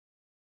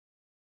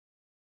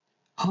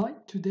Hi,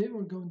 today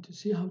we're going to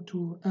see how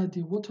to add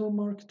a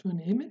watermark to an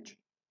image.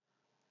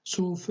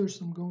 So first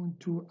I'm going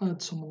to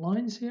add some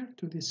lines here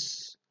to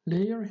this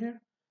layer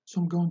here. So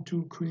I'm going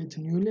to create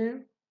a new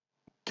layer,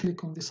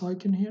 click on this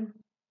icon here,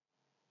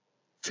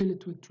 fill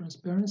it with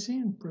transparency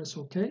and press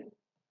OK.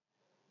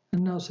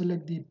 And now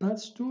select the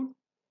paths tool,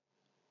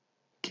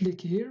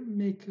 click here,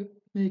 make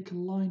a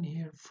line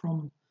here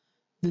from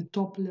the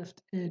top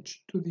left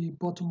edge to the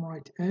bottom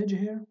right edge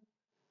here.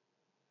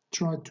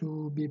 Try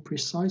to be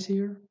precise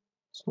here.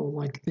 So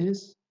like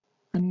this.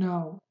 And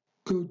now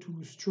go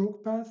to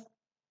stroke path,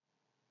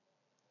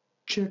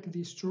 check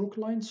the stroke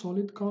line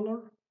solid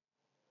color,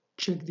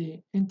 check the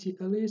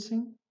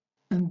anti-aliasing,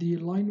 and the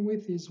line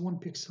width is 1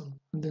 pixel,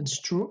 and then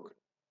stroke.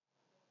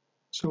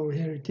 So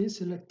here it is,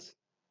 select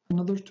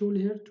another tool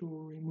here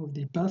to remove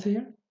the path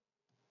here.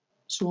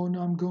 So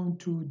now I'm going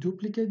to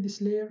duplicate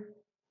this layer.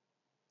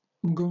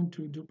 I'm going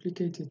to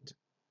duplicate it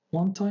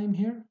one time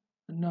here,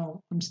 and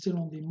now I'm still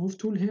on the move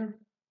tool here.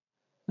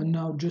 And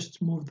now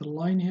just move the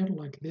line here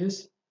like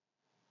this.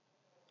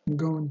 I'm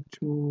going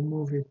to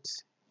move it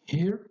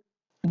here.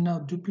 And now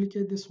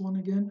duplicate this one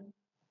again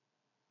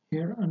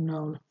here. And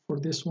now for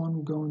this one,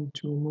 I'm going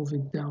to move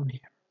it down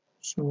here.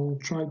 So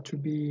try to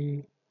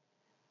be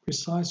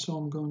precise. So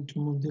I'm going to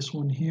move this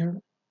one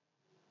here.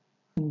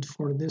 And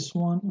for this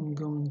one, I'm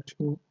going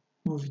to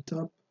move it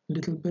up a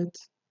little bit.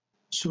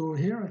 So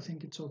here, I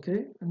think it's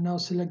okay. And now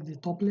select the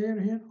top layer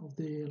here of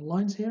the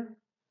lines here.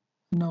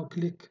 And now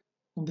click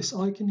on this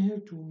icon here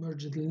to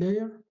merge the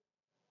layer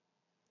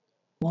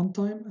one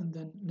time, and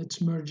then let's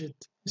merge it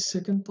a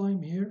second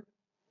time here.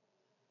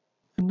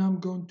 And now I'm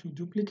going to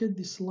duplicate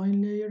this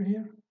line layer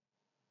here,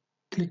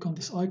 click on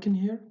this icon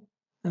here,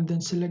 and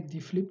then select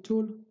the flip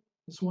tool,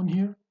 this one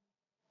here.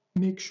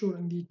 Make sure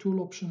in the tool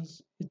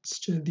options it's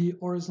the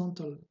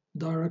horizontal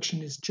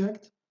direction is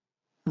checked,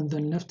 and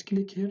then left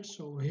click here.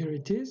 So here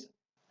it is.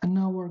 And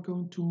now we're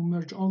going to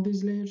merge all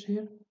these layers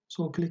here.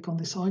 So click on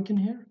this icon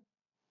here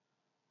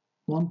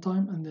one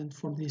time, and then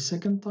for the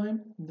second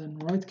time, and then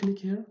right click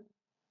here,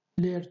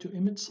 layer to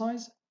image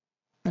size,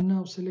 and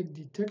now select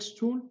the text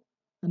tool.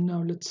 And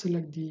now let's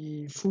select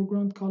the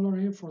foreground color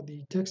here for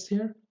the text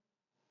here.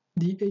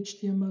 The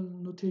HTML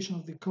notation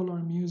of the color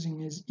I'm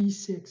using is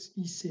E6,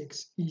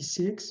 E6,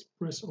 E6.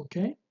 Press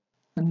OK.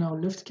 And now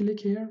left click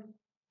here.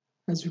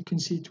 As you can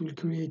see, it will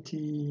create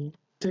a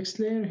text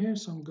layer here.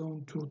 So I'm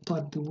going to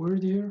type the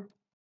word here.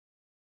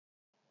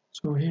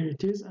 So here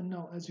it is. And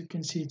now as you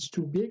can see, it's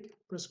too big.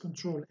 Press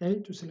Ctrl A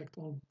to select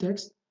all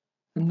text.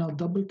 And now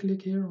double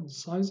click here on the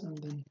size, and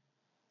then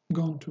I'm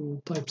going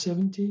to type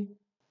 70.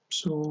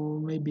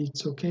 So maybe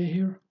it's okay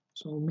here.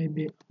 So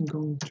maybe I'm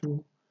going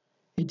to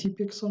 80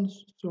 pixels.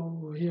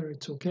 So here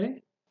it's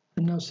okay.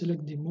 And now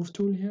select the move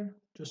tool here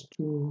just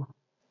to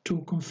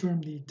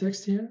confirm the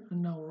text here.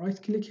 And now right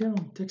click here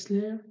on text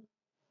layer,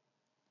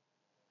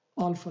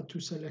 alpha to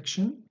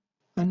selection.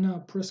 And now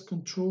press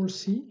Ctrl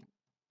C.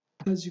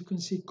 As you can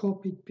see,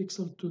 copied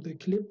pixel to the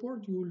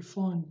clipboard. You will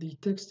find the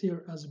text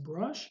here as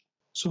brush.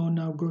 So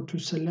now go to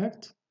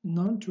select,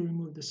 none to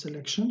remove the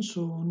selection.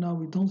 So now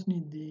we don't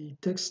need the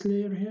text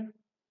layer here.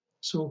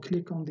 So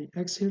click on the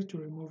X here to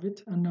remove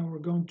it. And now we're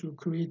going to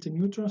create a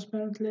new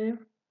transparent layer.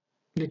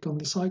 Click on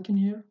this icon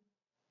here.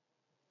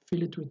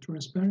 Fill it with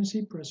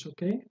transparency. Press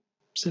OK.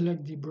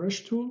 Select the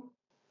brush tool.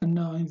 And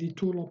now in the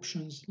tool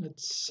options,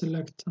 let's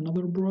select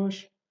another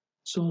brush.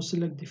 So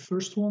select the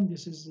first one.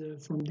 This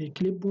is from the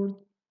clipboard.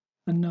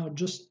 And now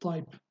just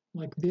type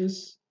like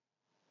this.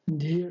 And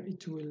here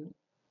it will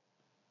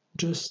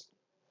just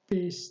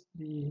paste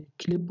the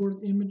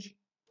clipboard image.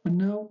 And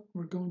now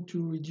we're going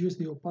to reduce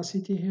the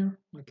opacity here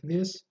like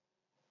this.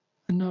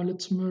 And now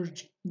let's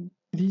merge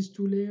these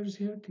two layers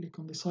here. Click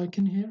on this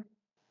icon here.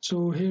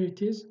 So here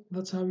it is.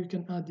 That's how you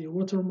can add the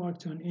watermark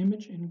to an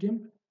image in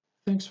GIMP.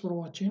 Thanks for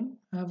watching.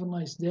 Have a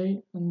nice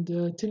day, and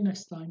till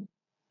next time.